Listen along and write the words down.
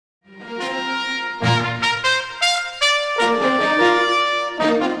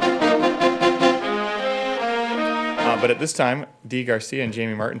this time, Dee Garcia and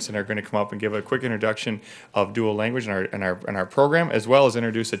Jamie Martinson are going to come up and give a quick introduction of dual language in our program, as well as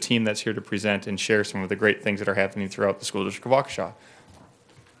introduce a team that's here to present and share some of the great things that are happening throughout the School District of Waukesha.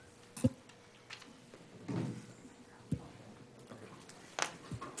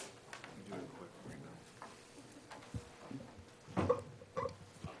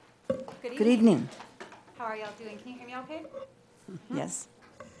 Good evening. How are y'all doing? Can you hear me okay? Yes.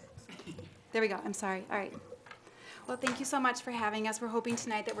 There we go. I'm sorry. All right. Well, thank you so much for having us. We're hoping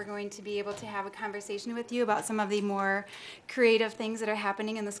tonight that we're going to be able to have a conversation with you about some of the more creative things that are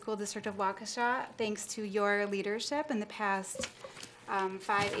happening in the School District of Waukesha, thanks to your leadership in the past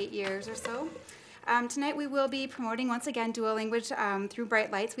 5-8 years or so. Tonight we will be promoting once again dual language through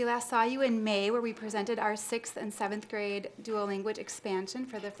Bright Lights. We last saw you in May where we presented our 6th and 7th grade dual language expansion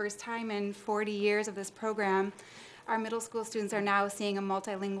for the first time in 40 years of this program. Our middle school students are now seeing a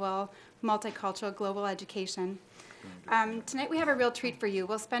multilingual, multicultural global education. Tonight we have a real treat for you.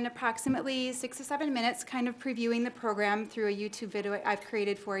 We'll spend approximately 6 to 7 minutes kind of previewing the program through a YouTube video I've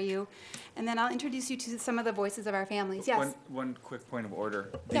created for you. And then I'll introduce you to some of the voices of our families. Yes? One quick point of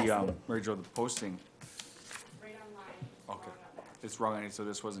order. Yes. Mary Jo, the posting. Right online. Okay. It's wrong, so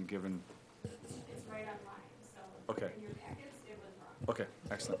this wasn't given. It's right online. So Okay. in your packets, it was wrong. Okay,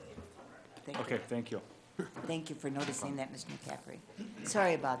 excellent. Thank Okay, thank you. Thank you for noticing that, Ms. McCaffrey.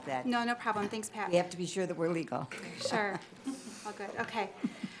 Sorry about that. No, no problem. Thanks, Pat. We have to be sure that we're legal. Sure. All good. Okay.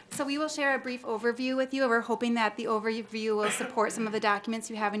 So we will share a brief overview with you. We're hoping that the overview will support some of the documents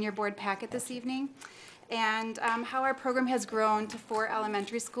you have in your board packet this evening, and how our program has grown to 4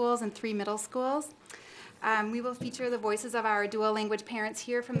 elementary schools and 3 middle schools. We will feature the voices of our dual language parents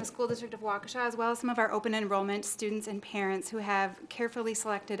here from the School District of Waukesha, as well as some of our open enrollment students and parents who have carefully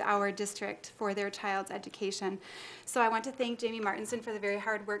selected our district for their child's education. So I want to thank Jamie Martinson for the very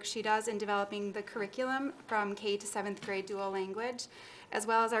hard work she does in developing the curriculum from K to 7th grade dual language, as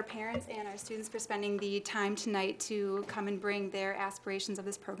well as our parents and our students for spending the time tonight to come and bring their aspirations of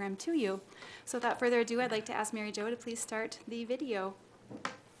this program to you. So without further ado, I'd like to ask Mary Jo to please start the video.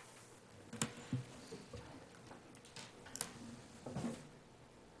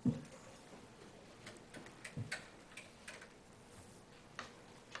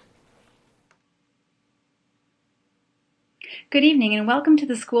 Good evening and welcome to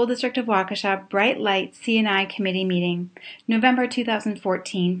the School District of Waukesha Bright Light C&I Committee meeting, November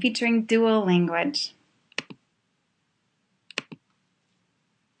 2014, featuring dual language.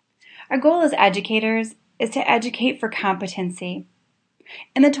 Our goal as educators is to educate for competency.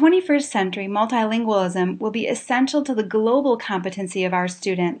 In the 21st century, multilingualism will be essential to the global competency of our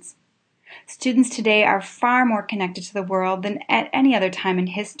students. Students today are far more connected to the world than at any other time in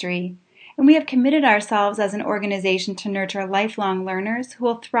history, and we have committed ourselves as an organization to nurture lifelong learners who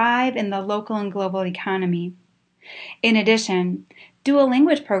will thrive in the local and global economy. In addition, dual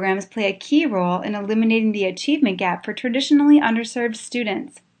language programs play a key role in eliminating the achievement gap for traditionally underserved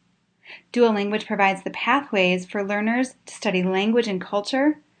students. Dual language provides the pathways for learners to study language and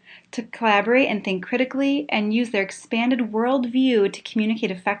culture, to collaborate and think critically, and use their expanded worldview to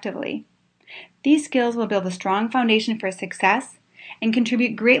communicate effectively. These skills will build a strong foundation for success and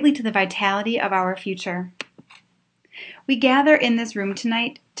contribute greatly to the vitality of our future. We gather in this room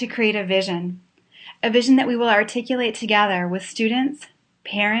tonight to create a vision that we will articulate together with students,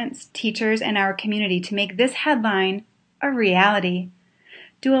 parents, teachers, and our community to make this headline a reality.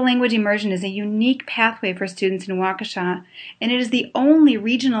 Dual language immersion is a unique pathway for students in Waukesha, and it is the only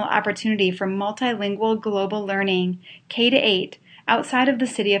regional opportunity for multilingual global learning, K-8, outside of the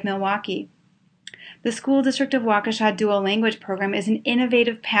city of Milwaukee. The School District of Waukesha Dual Language Program is an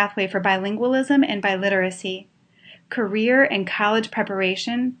innovative pathway for bilingualism and biliteracy, career and college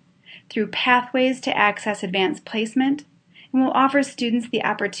preparation, through pathways to access advanced placement, and will offer students the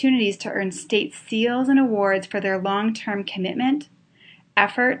opportunities to earn state seals and awards for their long-term commitment,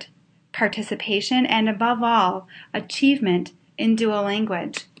 effort, participation, and above all, achievement in dual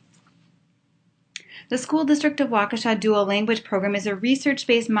language. The School District of Waukesha Dual Language Program is a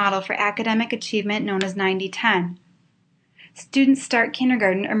research-based model for academic achievement known as 90-10. Students start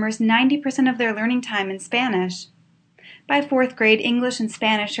kindergarten immerse 90% of their learning time in Spanish. By 4th grade, English and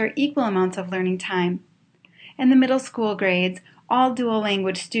Spanish are equal amounts of learning time. In the middle school grades, all dual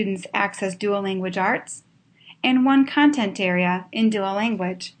language students access dual language arts and one content area in dual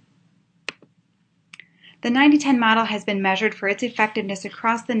language. The 90-10 model has been measured for its effectiveness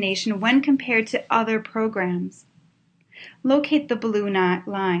across the nation when compared to other programs. Locate the blue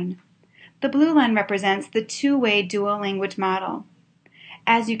line. The blue line represents the two-way dual language model.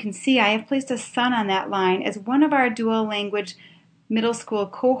 As you can see, I have placed a sun on that line as one of our dual language middle school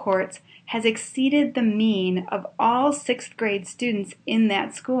cohorts has exceeded the mean of all 6th grade students in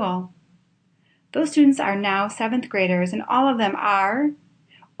that school. Those students are now 7th graders, and all of them are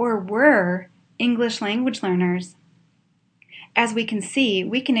or were English language learners. As we can see,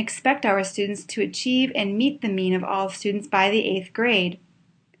 we can expect our students to achieve and meet the mean of all students by the 8th grade.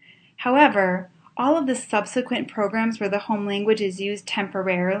 However, all of the subsequent programs where the home language is used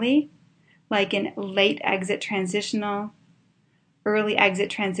temporarily, like in late exit transitional, early exit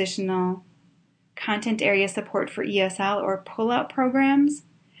transitional, content area support for ESL, or pull-out programs,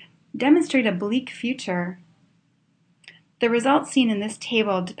 demonstrate a bleak future. The results seen in this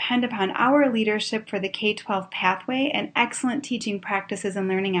table depend upon our leadership for the K-12 pathway and excellent teaching practices and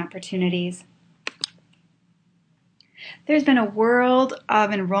learning opportunities. There's been a world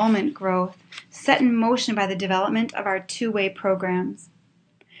of enrollment growth set in motion by the development of our two-way programs.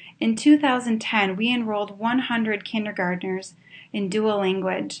 In 2010, we enrolled 100 kindergartners in dual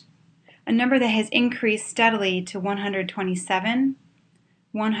language, a number that has increased steadily to 127,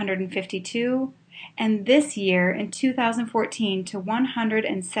 152, and this year, in 2014, to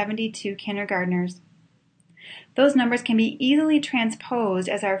 172 kindergartners. Those numbers can be easily transposed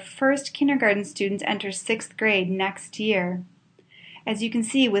as our first kindergarten students enter 6th grade next year. As you can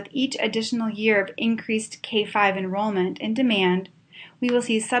see, with each additional year of increased K-5 enrollment and demand, we will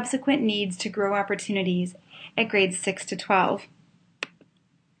see subsequent needs to grow opportunities at grades 6 to 12.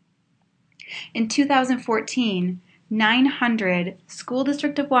 In 2014, 900 School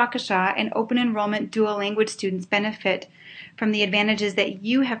District of Waukesha and open enrollment dual language students benefit from the advantages that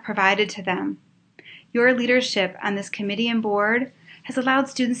you have provided to them. Your leadership on this committee and board has allowed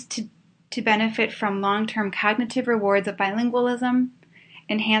students to benefit from long-term cognitive rewards of bilingualism,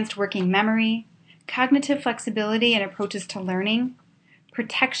 enhanced working memory, cognitive flexibility and approaches to learning,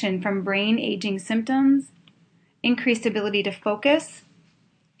 protection from brain aging symptoms, increased ability to focus,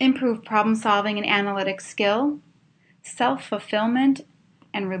 improved problem-solving and analytic skill, self-fulfillment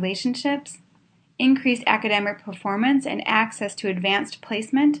and relationships, increased academic performance and access to advanced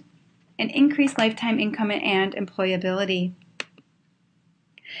placement, and increased lifetime income and employability.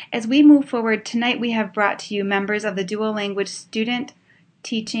 As we move forward, tonight we have brought to you members of the dual language student,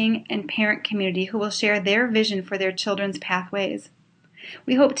 teaching, and parent community who will share their vision for their children's pathways.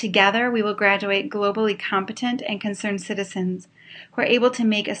 We hope together we will graduate globally competent and concerned citizens who are able to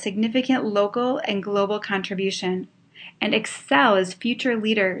make a significant local and global contribution and excel as future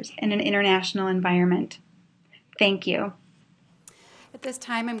leaders in an international environment. Thank you. At this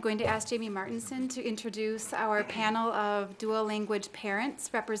time, I'm going to ask Jamie Martinson to introduce our panel of dual language parents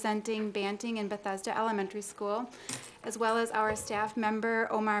representing Banting and Bethesda Elementary School, as well as our staff member,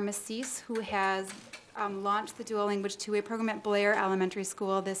 Omar Massis, who has launched the dual language two-way program at Blair Elementary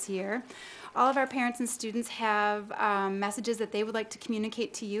School this year. All of our parents and students have messages that they would like to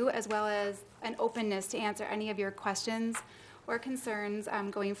communicate to you, as well as an openness to answer any of your questions or concerns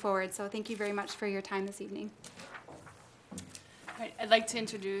going forward. So thank you very much for your time this evening. All right, I'd like to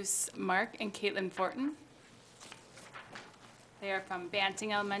introduce Mark and Caitlin Fortin. They are from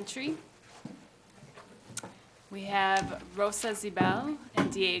Banting Elementary. We have Rosa Zibel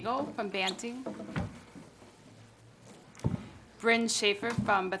and Diego from Banting. Bryn Schaefer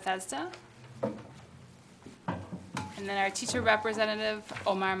from Bethesda. And then our teacher representative,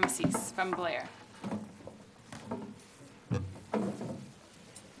 Omar Massis from Blair.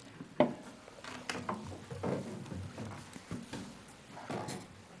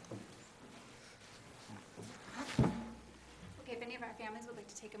 Okay, if any of our families would like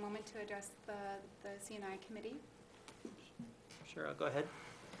to take a moment to address the C&I committee. Sure, I'll go ahead.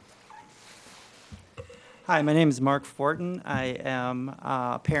 Hi, my name is Mark Fortin. I am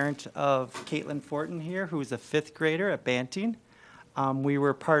a parent of Caitlin Fortin here, who's a 5th grader at Banting. We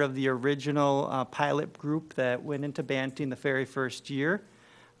were part of the original pilot group that went into Banting the very first year.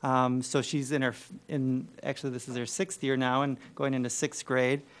 So she's actually this is her 6th year now and going into 6th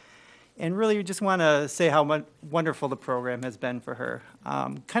grade. And really, we just want to say how wonderful the program has been for her.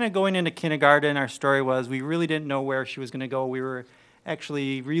 Kind of going into kindergarten, our story was we really didn't know where she was going to go. We were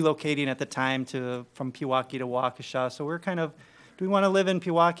actually relocating at the time from Pewaukee to Waukesha. So we're kind of, do we want to live in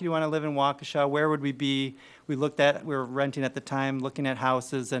Pewaukee? Do we want to live in Waukesha? Where would we be? We were renting at the time, looking at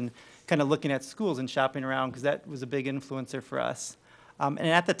houses and kind of looking at schools and shopping around because that was a big influencer for us. And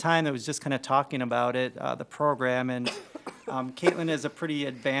at the time, it was just kind of talking about it, the program. And Caitlin is a pretty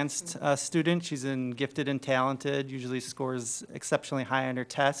advanced student. She's gifted and talented, usually scores exceptionally high on her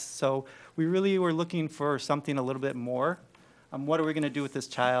tests. So we really were looking for something a little bit more. What are we going to do with this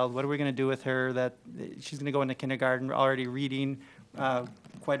child? What are we going to do with her that she's going to go into kindergarten already reading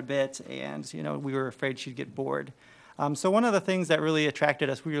quite a bit, and we were afraid she'd get bored. So one of the things that really attracted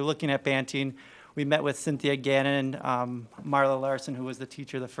us, we were looking at Banting. We met with Cynthia Gannon, Marla Larson, who was the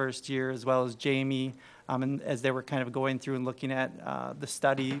teacher the first year, as well as Jamie, and as they were kind of going through and looking at the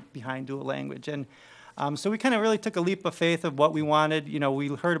study behind dual language. And so we kind of really took a leap of faith of what we wanted. You know, we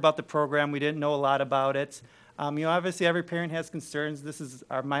heard about the program. We didn't know a lot about it. You know, obviously every parent has concerns. This is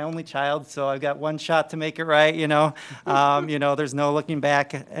my only child, so I've got one shot to make it right, you know. You know, there's no looking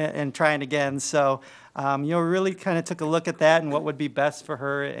back and trying again. So, you know, we really kind of took a look at that and what would be best for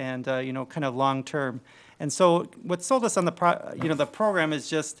her and, you know, kind of long term. And so what sold us on the program is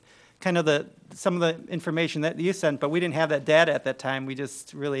just kind of some of the information that you sent, but we didn't have that data at that time. We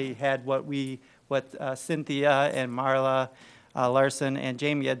just really had what Cynthia and Marla Larson and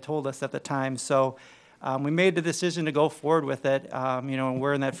Jamie had told us at the time. So we made the decision to go forward with it. You know, and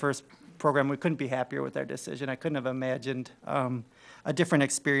we're in that first program. We couldn't be happier with our decision. I couldn't have imagined a different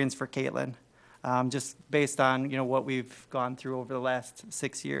experience for Caitlin, just based on, you know, what we've gone through over the last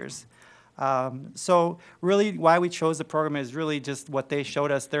 6 years. So really why we chose the program is really just what they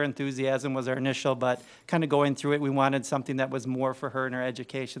showed us. Their enthusiasm was our initial, but kind of going through it, we wanted something that was more for her in her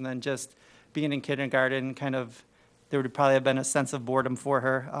education than just being in kindergarten. Kind of, there would probably have been a sense of boredom for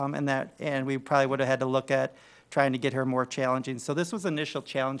her, and we probably would have had to look at trying to get her more challenging. So this was an initial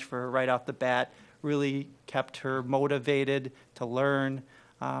challenge for her right off the bat, really kept her motivated to learn,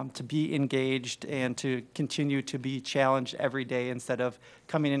 to be engaged, and to continue to be challenged every day instead of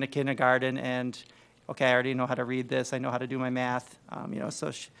coming into kindergarten and, okay, I already know how to read this, I know how to do my math. You know, so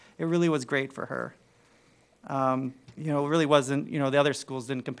it really was great for her. You know, it really wasn't, you know, the other schools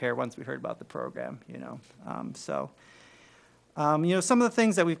didn't compare once we heard about the program, you know. You know, some of the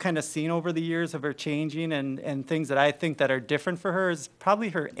things that we've kind of seen over the years of her changing and things that I think that are different for her is probably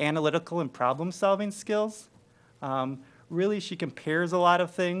her analytical and problem-solving skills. Really, she compares a lot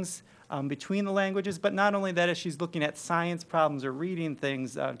of things between the languages, but not only that, as she's looking at science problems or reading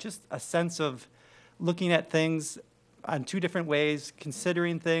things, just a sense of looking at things on two different ways,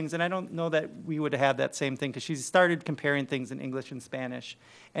 considering things, and I don't know that we would have that same thing because she started comparing things in English and Spanish.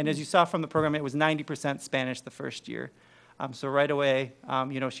 And as you saw from the program, it was 90% Spanish the first year. So right away,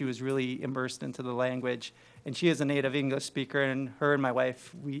 you know, she was really immersed into the language. And she is a native English speaker, and her and my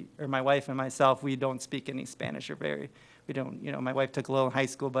wife, my wife and myself, we don't speak any Spanish or we don't, you know, my wife took a little in high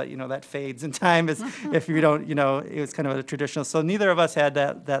school, but, you know, that fades in time if you don't, you know, it was kind of a traditional. So neither of us had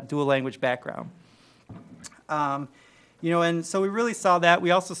that dual language background. You know, and so we really saw that.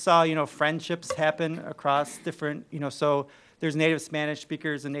 We also saw, you know, friendships happen across different, you know, so there's native Spanish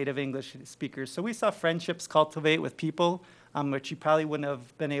speakers and native English speakers. So we saw friendships cultivate with people which you probably wouldn't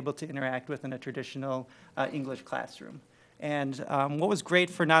have been able to interact with in a traditional English classroom. And what was great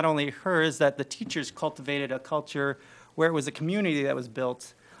for not only her is that the teachers cultivated a culture where it was a community that was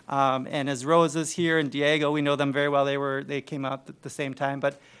built. And as Rose is here and Diego, we know them very well. They came out at the same time.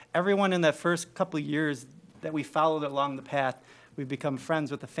 But everyone in the first couple of years that we followed along the path, we've become friends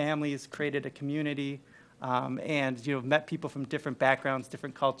with the families, created a community, and, you know, met people from different backgrounds,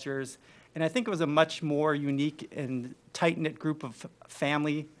 different cultures. And I think it was a much more unique and tight-knit group of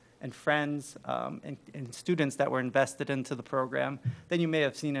family and friends and students that were invested into the program than you may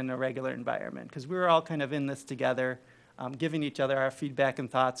have seen in a regular environment, because we were all kind of in this together, giving each other our feedback and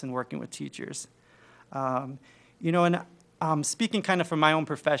thoughts and working with teachers. You know, and speaking kind of from my own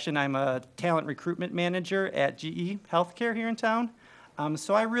profession, I'm a talent recruitment manager at GE Healthcare here in town.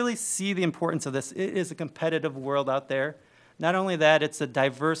 So I really see the importance of this. It is a competitive world out there. Not only that, it's a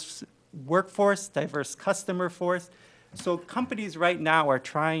diverse workforce, diverse customer force. So companies right now are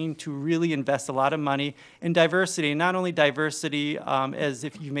trying to really invest a lot of money in diversity, not only diversity as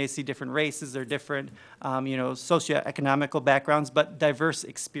if you may see different races or different you know, socioeconomical backgrounds, but diverse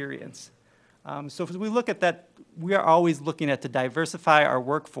experience. So if we look at that, we are always looking at to diversify our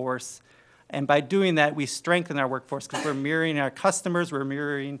workforce, and by doing that, we strengthen our workforce because we're mirroring our customers, we're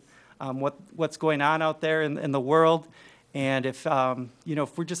mirroring what's going on out there in the world, and if you know,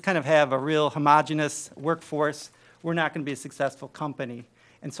 if we just kind of have a real homogeneous workforce, we're not going to be a successful company.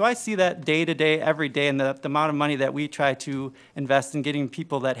 And so I see that day to day, every day, and the amount of money that we try to invest in getting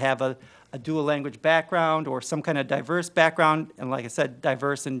people that have a dual language background or some kind of diverse background, and like I said,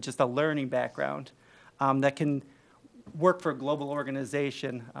 diverse in just a learning background that can work for a global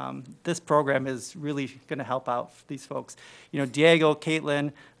organization. This program is really going to help out these folks. You know, Diego,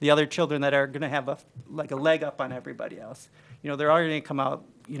 Caitlin, the other children that are going to have a leg up on everybody else. You know, they're already going to come out,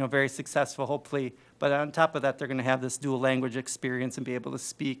 you know, very successful, hopefully. But on top of that, they're going to have this dual language experience and be able to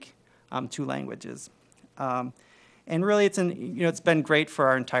speak 2 languages. And really, it's been great for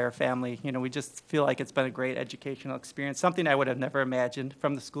our entire family. You know, we just feel like it's been a great educational experience, something I would have never imagined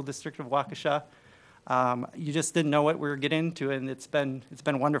from the School District of Waukesha. You just didn't know what we were getting into, and it's been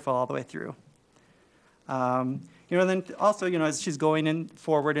wonderful all the way through. Then also, as she's going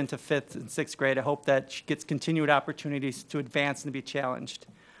forward into 5th and 6th grade, I hope that she gets continued opportunities to advance and to be challenged.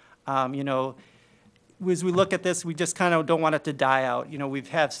 As we look at this, we just kind of don't want it to die out. We've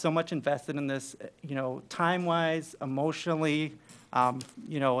had so much invested in this, time-wise, emotionally,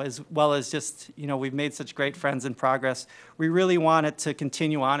 as well as just, we've made such great friends and progress. We really want it to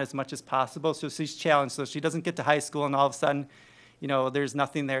continue on as much as possible. So she's challenged, so she doesn't get to high school and all of a sudden, there's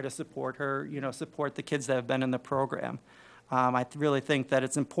nothing there to support her, support the kids that have been in the program. I really think that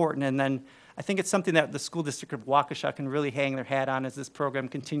it's important. And then I think it's something that the School District of Waukesha can really hang their hat on as this program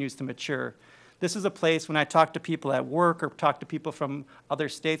continues to mature. This is a place when I talk to people at work or talk to people from other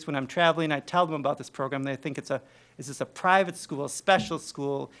states when I'm traveling, I tell them about this program. They think is this a private school, a special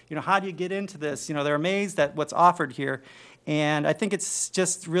school? How do you get into this? They're amazed at what's offered here. And I think it's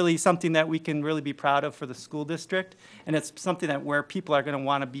just really something that we can really be proud of for the school district. And it's something that where people are going to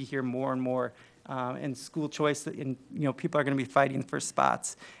want to be here more and more. And school choice, and people are going to be fighting for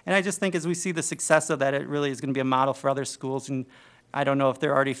spots. And I just think as we see the success of that, it really is going to be a model for other schools. And I don't know if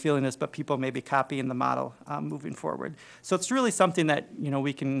they're already feeling this, but people may be copying the model moving forward. So it's really something that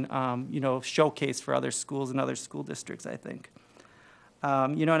we can showcase for other schools and other school districts, I think.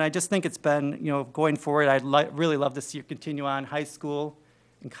 And I just think it's been, going forward, I'd really love to see her continue on high school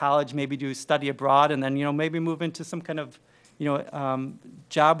and college, maybe do study abroad, and then, maybe move into some kind of,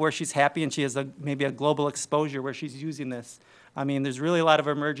 job where she's happy and she has maybe a global exposure where she's using this. I mean, there's really a lot of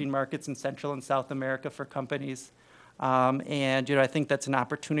emerging markets in Central and South America for companies. And I think that's an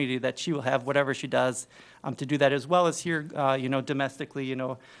opportunity that she will have, whatever she does, to do that, as well as here, domestically.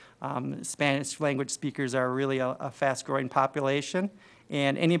 Spanish language speakers are really a fast-growing population,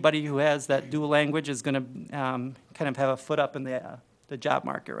 and anybody who has that dual language is going to kind of have a foot up in the job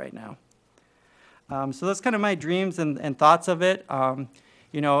market right now. So that's kind of my dreams and thoughts of it.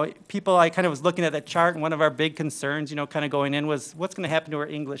 People, I kind of was looking at that chart, and one of our big concerns, kind of going in was what's going to happen to her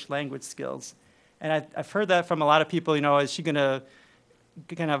English language skills. And I've heard that from a lot of people, is she going to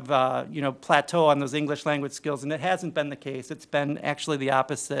kind of, plateau on those English language skills? And it hasn't been the case. It's been actually the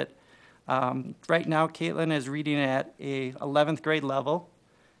opposite. Right now, Caitlin is reading at a 11th grade level,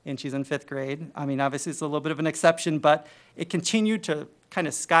 and she's in 5th grade. I mean, obviously, it's a little bit of an exception, but it continued to kind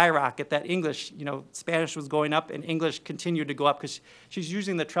of skyrocket. That English, Spanish was going up, and English continued to go up because she's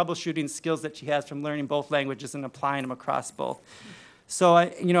using the troubleshooting skills that she has from learning both languages and applying them across both. So,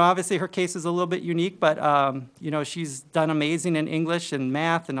 obviously her case is a little bit unique, but, she's done amazing in English and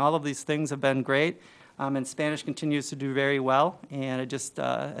math, and all of these things have been great. And Spanish continues to do very well, and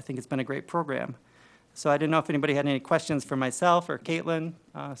I think it's been a great program. So I didn't know if anybody had any questions for myself or Caitlin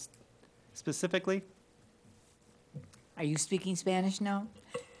specifically. Are you speaking Spanish now?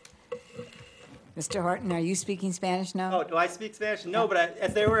 Mr. Horton, are you speaking Spanish now? Oh, do I speak Spanish? No, but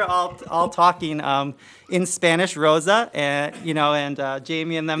as they were all talking in Spanish, Rosa and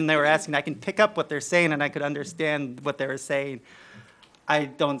Jamie and them, they were asking, I can pick up what they're saying and I could understand what they were saying. I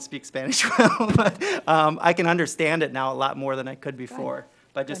don't speak Spanish well, but I can understand it now a lot more than I could before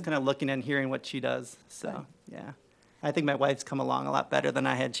by just kind of looking and hearing what she does. So, yeah. I think my wife's come along a lot better than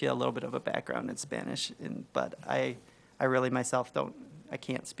I had. She had a little bit of a background in Spanish, but I really myself I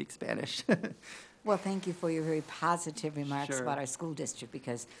can't speak Spanish. Well, thank you for your very positive remarks Sure. about our school district,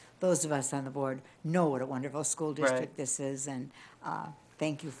 because those of us on the board know what a wonderful school district this is, and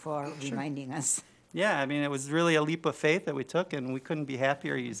thank you for reminding us. Yeah, I mean, it was really a leap of faith that we took, and we couldn't be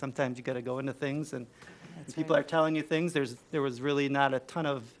happier. Sometimes you got to go into things, and people are telling you things. There was really not a ton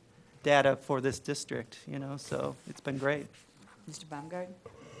of data for this district, so it's been great. Mr. Baumgart?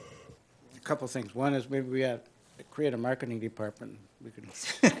 A couple of things. One is maybe we ought to create a marketing department. We could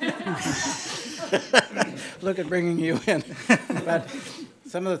look at bringing you in. But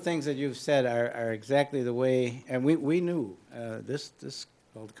some of the things that you've said are exactly the way, and we knew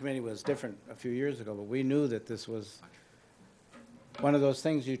the committee was different a few years ago, but we knew that this was one of those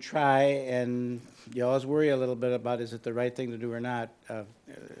things you try and you always worry a little bit about, is it the right thing to do or not?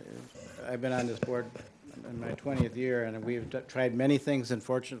 I've been on this board in my 20th year, and we've tried many things, and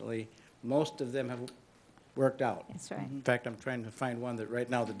fortunately, most of them have worked out. That's right. In fact, I'm trying to find one that right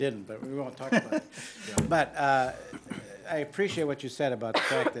now that didn't, but we won't talk about it. But I appreciate what you said about the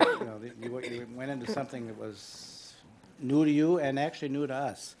fact that you went into something that was new to you and actually new to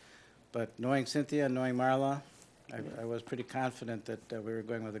us. But knowing Cynthia and knowing Marla, I was pretty confident that we were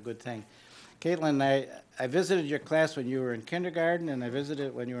going with a good thing. Caitlin, I visited your class when you were in kindergarten, and I visited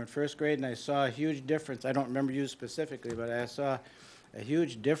it when you were in 1st grade, and I saw a huge difference. I don't remember you specifically, but I saw a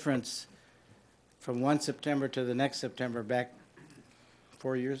huge difference from one September to the next September back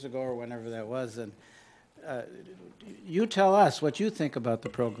 4 years ago or whenever that was. And you tell us what you think about the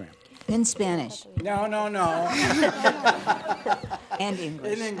program. In Spanish No. and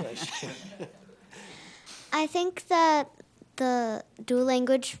English. In English. I think that the dual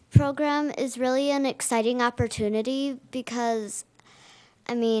language program is really an exciting opportunity because,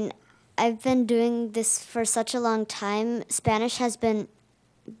 I mean, I've been doing this for such a long time. Spanish has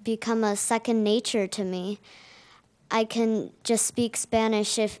become a second nature to me. I can just speak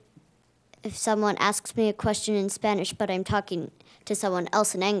Spanish if someone asks me a question in Spanish, but I'm talking to someone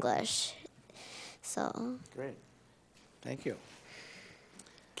else in English. So. Great. Thank you.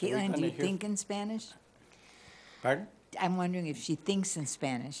 Caitlin, do you gonna hear- think in Spanish? Pardon? I'm wondering if she thinks in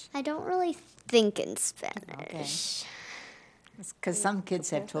Spanish. I don't really think in Spanish. Because some kids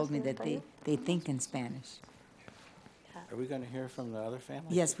have told me that they think in Spanish. Are we going to hear from the other family?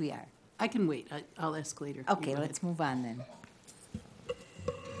 Yes, we are. I can wait. I'll ask later. Okay, let's move on then.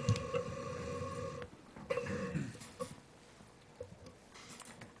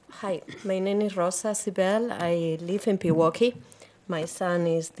 Hi, my name is Rosa Sibel. I live in Pewaukee. My son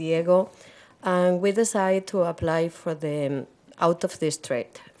is Diego. And we decided to apply for the out of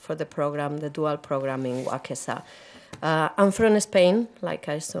district for the program, the dual program in Waukesha. I'm from Spain, like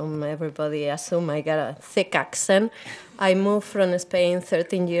I assume everybody assume I got a thick accent. I moved from Spain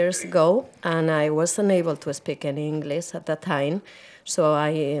 13 years ago, and I wasn't able to speak any English at that time. So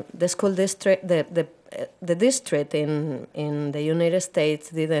the school district, the district in the United States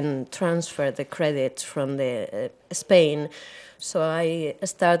didn't transfer the credits from the Spain. So I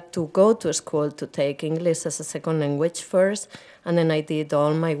started to go to school to take English as a second language first, and then I did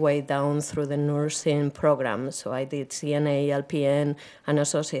all my way down through the nursing program. So I did CNA, LPN, an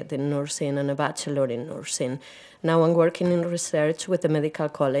associate in nursing, and a bachelor in nursing. Now I'm working in research with the medical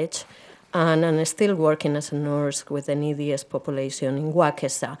college, and I'm still working as a nurse with an EDS population in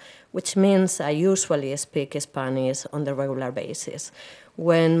Waukesha, which means I usually speak Spanish on the regular basis.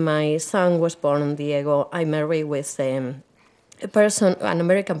 When my son was born, Diego, I married with an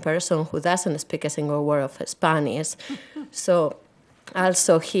American person who doesn't speak a single word of Spanish. So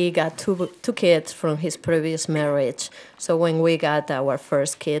also he got two kids from his previous marriage. So when we got our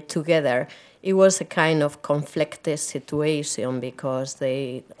first kid together, it was a kind of conflicted situation because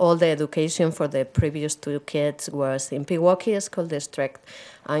all the education for the previous two kids was in Pewaukee School District,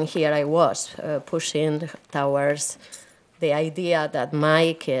 and here I was pushing towards the idea that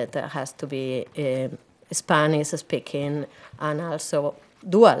my kid has to be Spanish speaking and also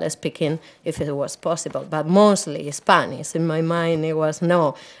dual speaking if it was possible, but mostly Spanish. In my mind, it was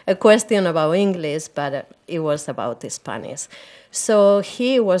a question about English, but it was about Spanish. So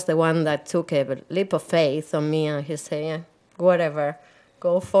he was the one that took a leap of faith on me, and he said, whatever,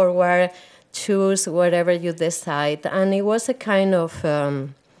 go forward, choose whatever you decide. And it was a kind of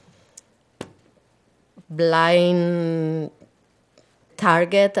blind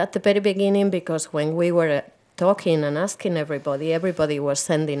target at the very beginning, because when we were talking and asking everybody was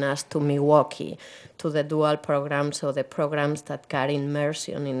sending us to Milwaukee, to the dual programs, or the programs that got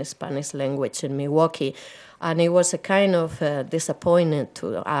immersion in Spanish language in Milwaukee. And it was a kind of disappointment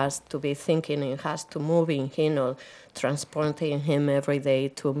to us to be thinking it has to moving him or transporting him every day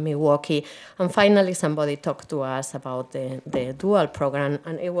to Milwaukee. And finally, somebody talked to us about the dual program,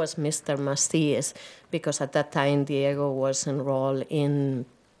 and it was Mr. Macias, because at that time Diego was enrolled in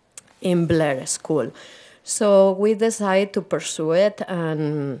Blair School. So we decided to pursue it,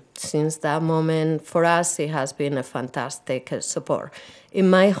 and since that moment, for us, it has been a fantastic support. In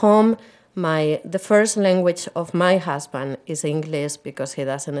my home, the first language of my husband is English, because he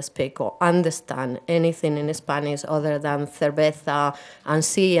doesn't speak or understand anything in Spanish other than cerveza and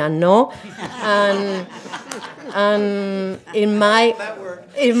sí and no. And in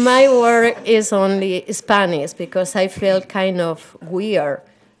my work is only Spanish, because I feel kind of weird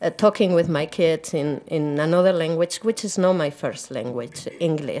talking with my kids in another language, which is not my first language,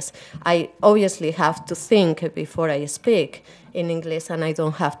 English. I obviously have to think before I speak in English, and I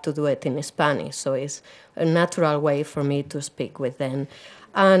don't have to do it in Spanish. So it's a natural way for me to speak with them.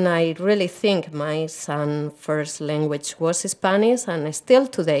 And I really think my son's first language was Spanish, and still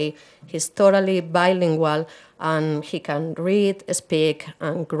today he's totally bilingual, and he can read, speak,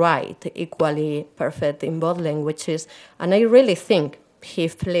 and write equally perfect in both languages. And I really think he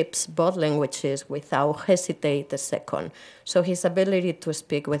flips both languages without hesitate a second. So his ability to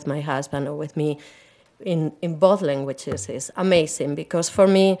speak with my husband or with me in both languages is amazing, because for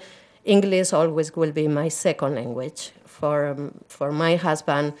me, English always will be my second language. For my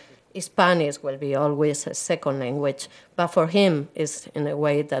husband, Spanish will be always a second language, but for him, it's in a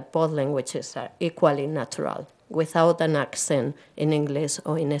way that both languages are equally natural, without an accent in English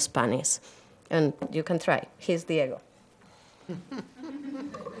or in Spanish. and you can try. He's Diego. Do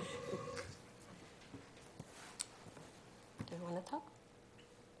you want to talk?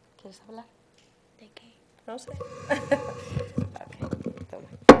 ¿Quieres hablar? ¿De qué? No sé. Okay, toma.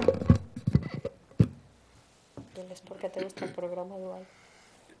 Diles por qué te gusta el programa dual.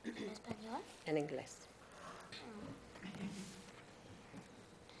 ¿En español? En inglés.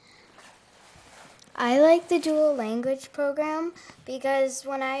 I like the dual language program because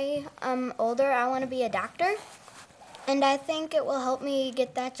when I am older, I want to be a doctor. And I think it will help me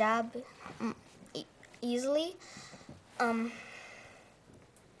get that job easily.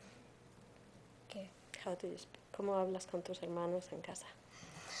 ¿Qué? How do you speak? ¿Cómo hablas con tus hermanos en casa?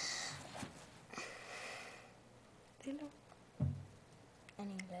 Dilo.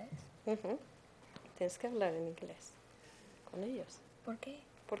 ¿En inglés? Ujú. Tienes que hablar en inglés con ellos. ¿Por qué?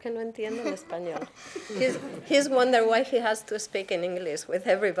 Porque no entienden español. He's wonder why he has to speak in English with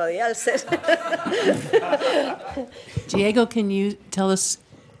everybody else. Diego, can you tell us,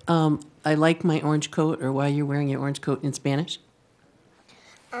 I like my orange coat, or why you're wearing your orange coat in Spanish?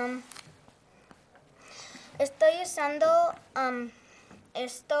 Estoy usando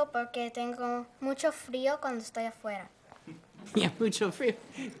esto porque tengo mucho frío cuando estoy afuera. Yeah, mucho frío.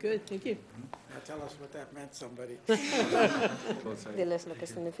 Good, thank you. Now tell us what that meant, somebody. Diles lo que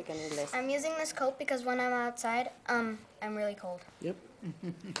significa en inglés. I'm using this coat because when I'm outside, I'm really cold. Yep,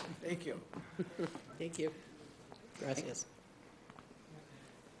 Thank you. thank you. Gracias.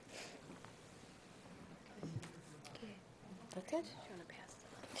 That good?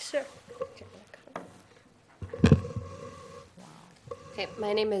 Sure. Okay,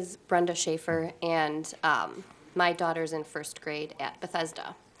 my name is Brenda Schaefer, and my daughter's in first grade at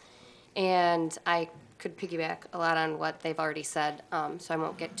Bethesda. And I could piggyback a lot on what they've already said, so I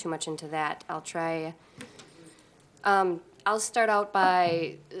won't get too much into that. I'll try. I'll start out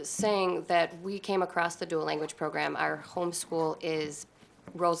by saying that we came across the dual language program. Our home school is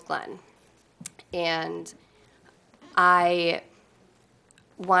Rose Glen, and I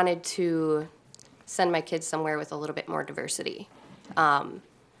wanted to send my kids somewhere with a little bit more diversity.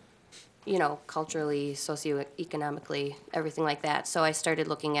 You know, culturally, socioeconomically, everything like that. So I started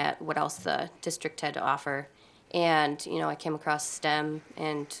looking at what else the district had to offer. And, you know, I came across STEM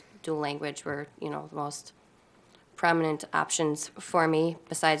and dual language were, you know, the most prominent options for me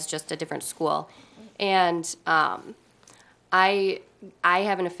besides just a different school. And I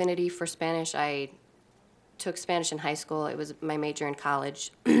have an affinity for Spanish. I took Spanish in high school. It was my major in college.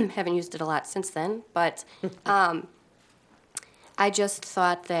 Haven't used it a lot since then, but I just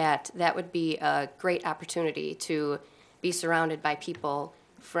thought that that would be a great opportunity to be surrounded by people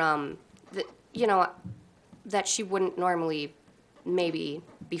from, you know, that she wouldn't normally maybe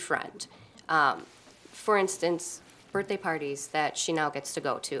befriend. For instance, birthday parties that she now gets to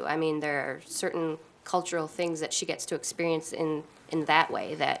go to. I mean, there are certain cultural things that she gets to experience in that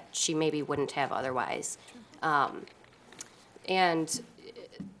way that she maybe wouldn't have otherwise. And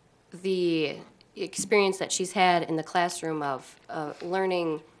the experience that she's had in the classroom of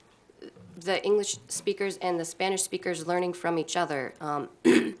learning the English speakers and the Spanish speakers learning from each other.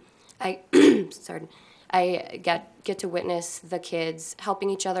 I get to witness the kids helping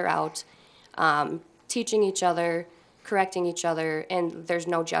each other out, teaching each other, correcting each other, and there's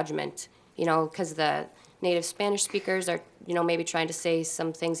no judgment, you know, because the native Spanish speakers are, you know, maybe trying to say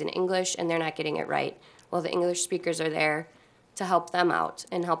some things in English and they're not getting it right. Well, the English speakers are there to help them out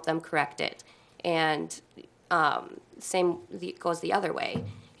and help them correct it. And goes the other way,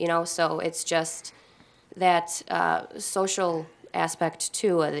 you know, so it's just that social aspect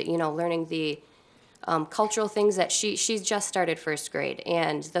too, you know, learning the cultural things that she's just started first grade,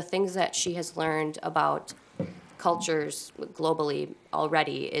 and the things that she has learned about cultures globally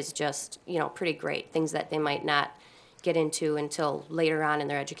already is just, you know, pretty great, things that they might not get into until later on in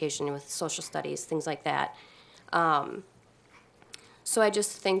their education with social studies, things like that. So I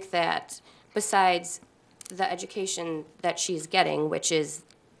just think that besides the education that she's getting, which is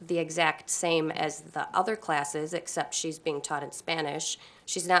the exact same as the other classes, except she's being taught in Spanish,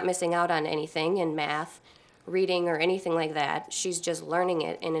 she's not missing out on anything in math, reading, or anything like that. She's just learning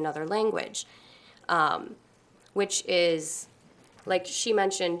it in another language, which is, like she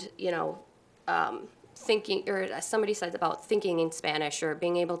mentioned, you know, thinking, or somebody said about thinking in Spanish or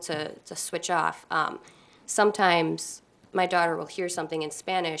being able to switch off. Sometimes my daughter will hear something in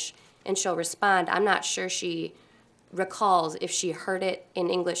Spanish and she'll respond. I'm not sure she recalls if she heard it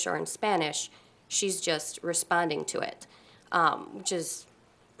in English or in Spanish. She's just responding to it, which is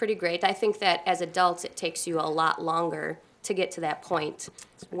pretty great. I think that as adults, it takes you a lot longer to get to that point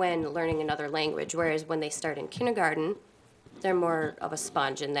when learning another language, whereas when they start in kindergarten, they're more of a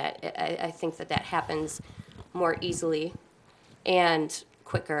sponge in that I think that happens more easily and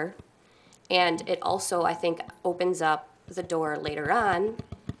quicker. And it also, I think, opens up the door later on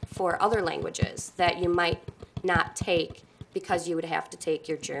for other languages that you might not take because you would have to take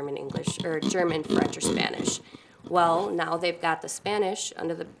your German, English, or German, French, or Spanish. Well, now they've got the Spanish in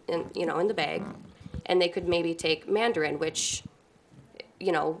the bag, and they could maybe take Mandarin, which,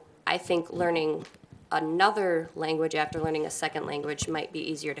 I think learning another language after learning a second language might be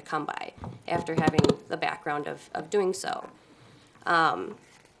easier to come by after having the background of doing so.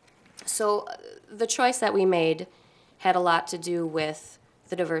 So the choice that we made had a lot to do with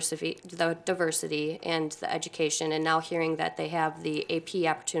the diversity and the education, and now hearing that they have the AP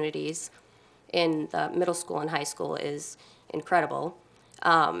opportunities in the middle school and high school is incredible.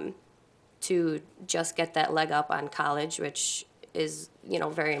 To just get that leg up on college, which is,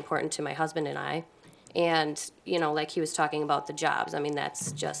 very important to my husband and I. And, like he was talking about the jobs,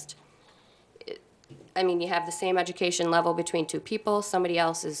 that's just, you have the same education level between two people. Somebody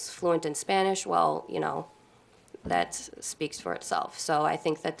else is fluent in Spanish. Well, that speaks for itself. So I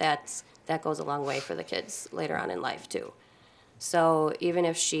think that goes a long way for the kids later on in life, too. So even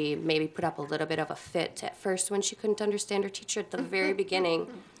if she maybe put up a little bit of a fit at first when she couldn't understand her teacher at the very beginning,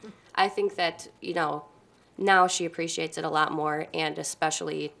 I think that, now she appreciates it a lot more, and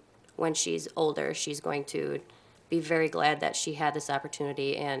especially when she's older, she's going to be very glad that she had this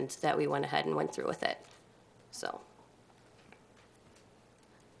opportunity and that we went ahead and went through with it. So.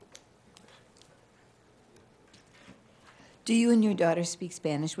 Do you and your daughter speak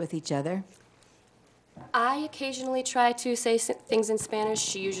Spanish with each other? I occasionally try to say things in Spanish.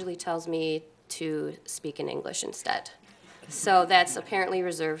 She usually tells me to speak in English instead. So that's apparently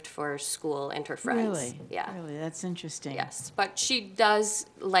reserved for school and her friends. Really? Yeah. Really, that's interesting. Yes, but she does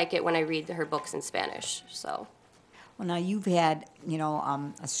like it when I read her books in Spanish, so. Well, now you've had,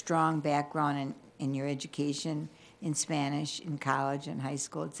 a strong background in your education in Spanish in college and high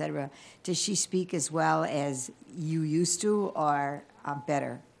school, et cetera. Does she speak as well as you used to, or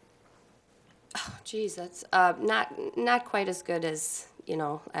better? Oh, geez, that's not quite as good as,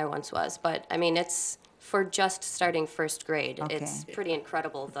 I once was. But, it's for just starting first grade. Okay. It's pretty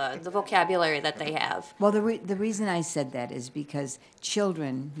incredible, the vocabulary that they have. Well, the reason I said that is because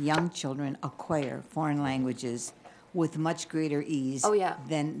young children acquire foreign languages with much greater ease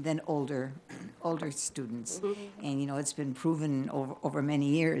than older students. Mm-hmm. And, it's been proven over many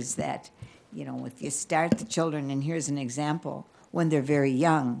years that, if you start the children, and here's an example, when they're very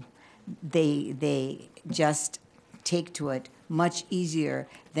young, they just take to it much easier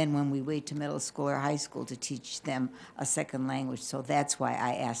than when we wait to middle school or high school to teach them a second language. So that's why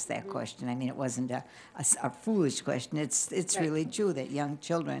I asked that question. It wasn't a foolish question. It's right. Really true that young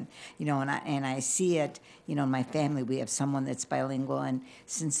children, and I see it, in my family, we have someone that's bilingual, and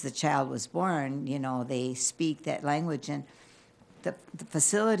since the child was born, they speak that language. And the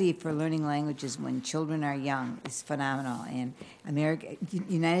facility for learning languages when children are young is phenomenal. And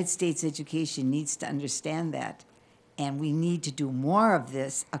United States education needs to understand that. And we need to do more of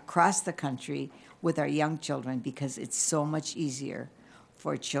this across the country with our young children because it's so much easier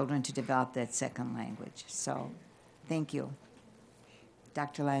for children to develop that second language. So, thank you.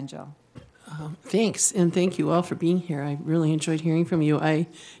 Dr. Langell. Thanks, and thank you all for being here. I really enjoyed hearing from you. I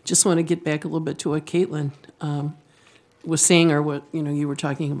just want to get back a little bit to what Caitlin was saying, or what you were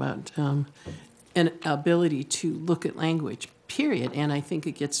talking about, an ability to look at language, period. And I think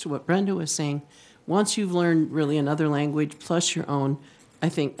it gets to what Brenda was saying. Once you've learned really another language plus your own, I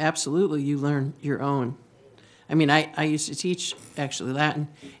think absolutely you learn your own. I used to teach actually Latin,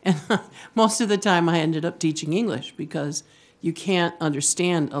 and most of the time I ended up teaching English because you can't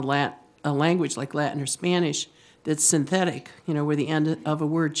understand a language like Latin or Spanish that's synthetic, where the end of a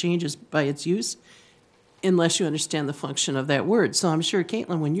word changes by its use, unless you understand the function of that word. So I'm sure,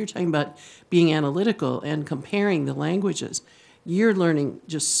 Caitlin, when you're talking about being analytical and comparing the languages, you're learning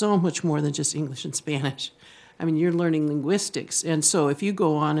just so much more than just English and Spanish. You're learning linguistics. And so if you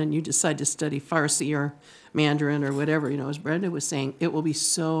go on and you decide to study Farsi or Mandarin or whatever, as Brenda was saying, it will be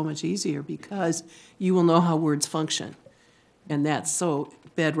so much easier because you will know how words function. And that's so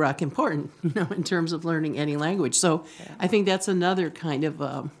bedrock important, in terms of learning any language. So I think that's another kind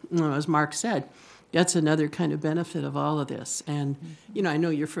of, as Mark said, that's another kind of benefit of all of this. And, I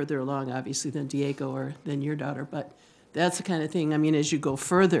know you're further along, obviously, than Diego or than your daughter, but that's the kind of thing, as you go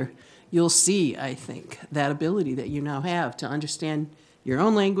further, you'll see, I think, that ability that you now have to understand your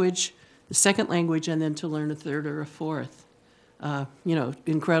own language, the second language, and then to learn a third or a fourth.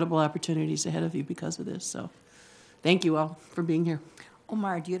 Incredible opportunities ahead of you because of this. So thank you all for being here.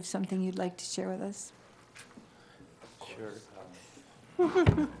 Omar, do you have something you'd like to share with us? Sure.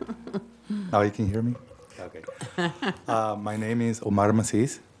 Now you can hear me? Okay. My name is Omar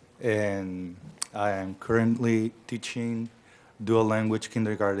Macis, and I am currently teaching dual language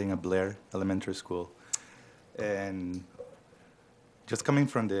kindergarten at Blair Elementary School. And just coming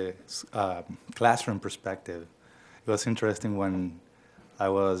from the classroom perspective, it was interesting when I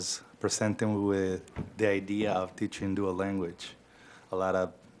was presenting with the idea of teaching dual language. A lot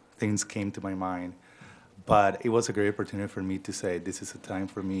of things came to my mind. But it was a great opportunity for me to say, this is a time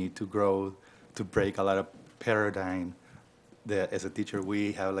for me to grow, to break a lot of paradigm that as a teacher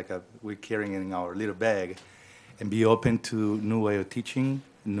we're carrying in our little bag, and be open to new way of teaching,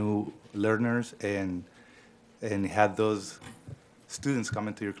 new learners, and have those students come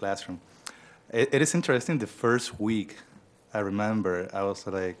into your classroom. It is interesting, the first week, I remember, I was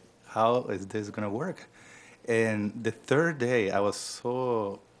like, how is this gonna work? And the third day, I was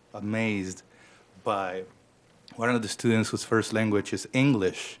so amazed by one of the students whose first language is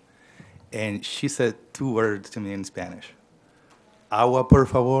English, and she said 2 words to me in Spanish. Agua, por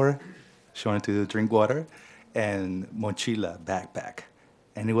favor, she wanted to drink water, and mochila, backpack.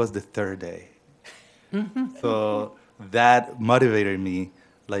 And it was the third day. So that motivated me,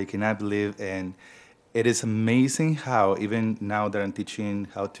 and I believe, and it is amazing how, even now that I'm teaching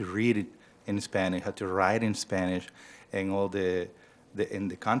how to read it in Spanish, how to write in Spanish, and all in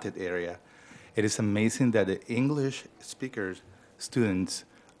the content area, it is amazing that the English speakers, students,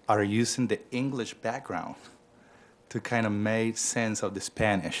 are using the English background to kind of make sense of the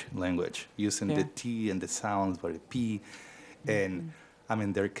Spanish language, using the T and the sounds for the P, and I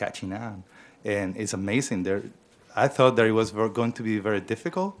mean, they're catching on. And it's amazing. I thought that it was going to be very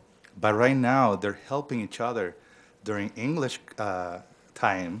difficult, but right now they're helping each other during English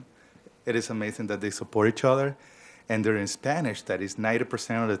time. It is amazing that they support each other. And during Spanish, that is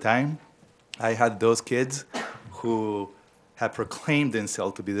 90% of the time, I had those kids who had proclaimed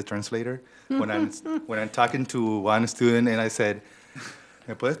themselves to be the translator. When I'm talking to one student and I said,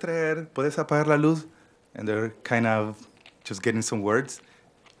 ¿Me puedes apagar la luz? And they're kind of just getting some words.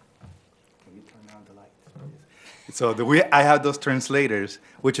 Can you turn on the light? So I have those translators,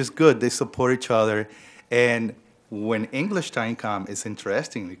 which is good. They support each other. And when English time comes, it's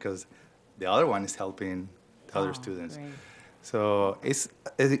interesting because the other one is helping the other students. Great. So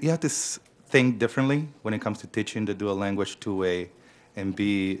you have to think differently when it comes to teaching the dual language two-way, and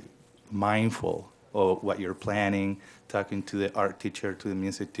be mindful of what you're planning, talking to the art teacher, to the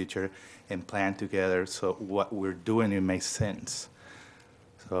music teacher, and plan together so what we're doing, it makes sense.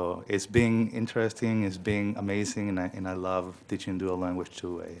 So it's been interesting, it's been amazing, and I love teaching dual language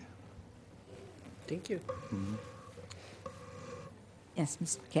two-way. Thank you. Mm-hmm. Yes,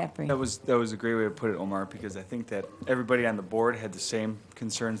 Mr. McCaffrey. That was a great way to put it, Omar, because I think that everybody on the board had the same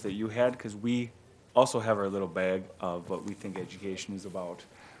concerns that you had, because we also have our little bag of what we think education is about.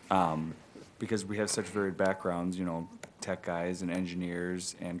 Because we have such varied backgrounds, tech guys and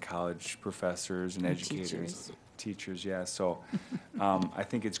engineers and college professors and educators. Teachers, yeah. So I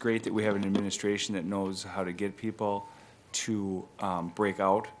think it's great that we have an administration that knows how to get people to break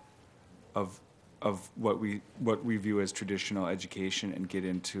out of what we view as traditional education and get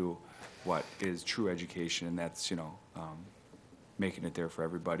into what is true education, and that's making it there for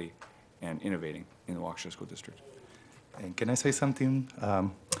everybody and innovating in the Waukesha School District. And can I say something?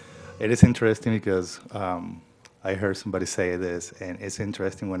 It is interesting because I heard somebody say this, and it's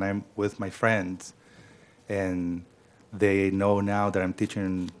interesting when I'm with my friends and they know now that I'm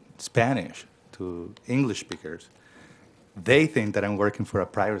teaching Spanish to English speakers. They think that I'm working for a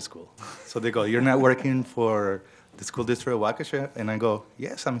private school. So they go, "You're not working for the School District of Waukesha?" And I go,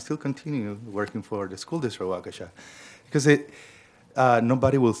 "Yes, I'm still continuing working for the School District of Waukesha." Because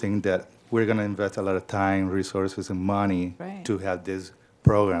nobody will think that we're going to invest a lot of time, resources, and money to have this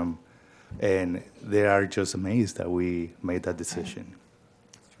program. And they are just amazed that we made that decision.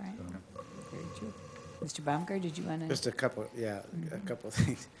 That's right. Very true. Mr. Baumgart, did you want to? Just a couple of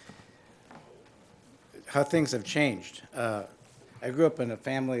things. How things have changed. I grew up in a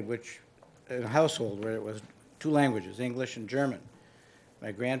family in a household where it was 2 languages, English and German.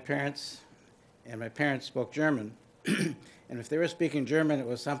 My grandparents and my parents spoke German, and if they were speaking German, it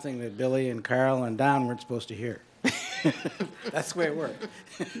was something that Billy and Carl and Don weren't supposed to hear. That's the way it worked.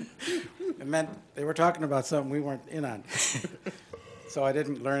 It meant they were talking about something we weren't in on. So I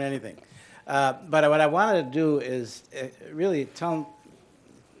didn't learn anything. But what I wanted to do is really tell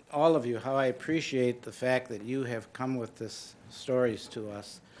all of you how I appreciate the fact that you have come with this stories to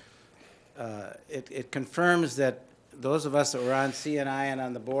us. It confirms that those of us that were on CNI and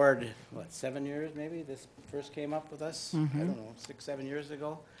on the board, 7 years maybe, this first came up with us? I don't know, 6, 7 years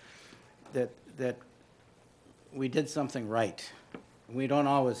ago, that we did something right We don't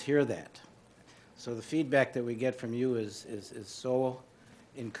always hear that. So the feedback that we get from you is so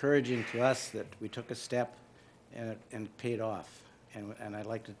encouraging to us that we took a step and it paid off. And I'd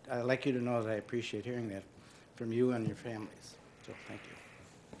like you to know that I appreciate hearing that from you and your families. So thank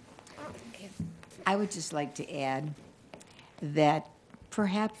you. I would just like to add that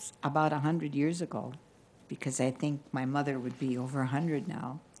perhaps about 100 years ago, because I think my mother would be over 100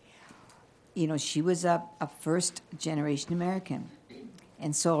 now, you know, she was a first-generation American.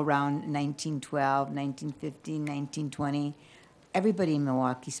 And so around 1912, 1915, 1920, everybody in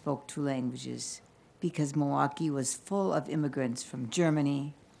Milwaukee spoke 2 languages because Milwaukee was full of immigrants from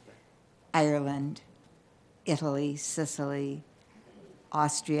Germany, Ireland, Italy, Sicily,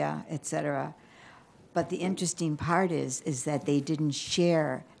 Austria, etc. But the interesting part is that they didn't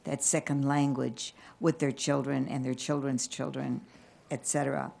share that second language with their children and their children's children,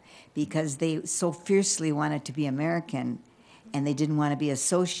 etc., because they so fiercely wanted to be American and they didn't want to be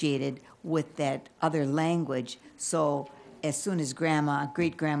associated with that other language. So as soon as grandma,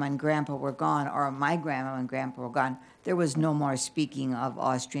 great-grandma, and grandpa were gone, or my grandma and grandpa were gone, there was no more speaking of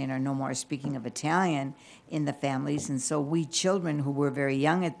Austrian or no more speaking of Italian in the families. And so we children who were very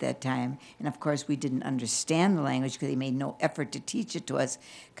young at that time, and of course we didn't understand the language because they made no effort to teach it to us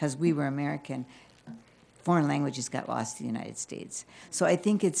because we were American, foreign languages got lost to the United States. So I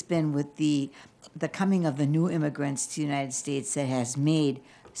think it's been with the coming of the new immigrants to the United States that has made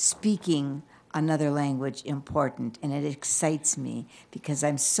speaking another language important, and it excites me because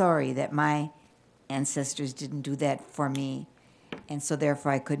I'm sorry that my ancestors didn't do that for me, and so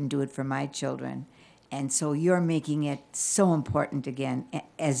therefore I couldn't do it for my children. And so you're making it so important again,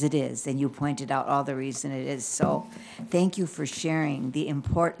 as it is, and you pointed out all the reason it is. So thank you for sharing the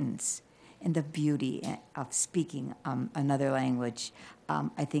importance and the beauty of speaking another language.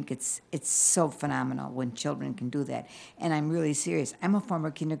 I think it's so phenomenal when children can do that. And I'm really serious. I'm a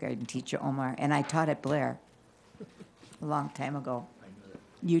former kindergarten teacher, Omar, and I taught at Blair a long time ago. I knew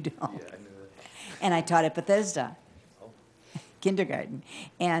that. You don't. Yeah, I knew that. And I taught at Bethesda, kindergarten.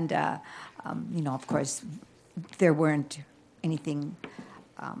 And, you know, of course, there weren't anything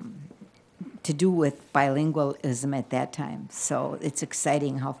to do with bilingualism at that time. So it's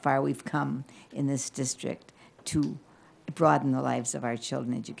exciting how far we've come in this district to broaden the lives of our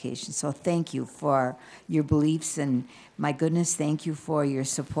children education. So thank you for your beliefs, and my goodness, thank you for your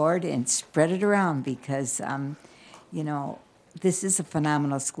support, and spread it around because, you know, this is a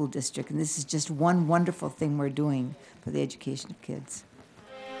phenomenal school district, and this is just one wonderful thing we're doing for the education of kids.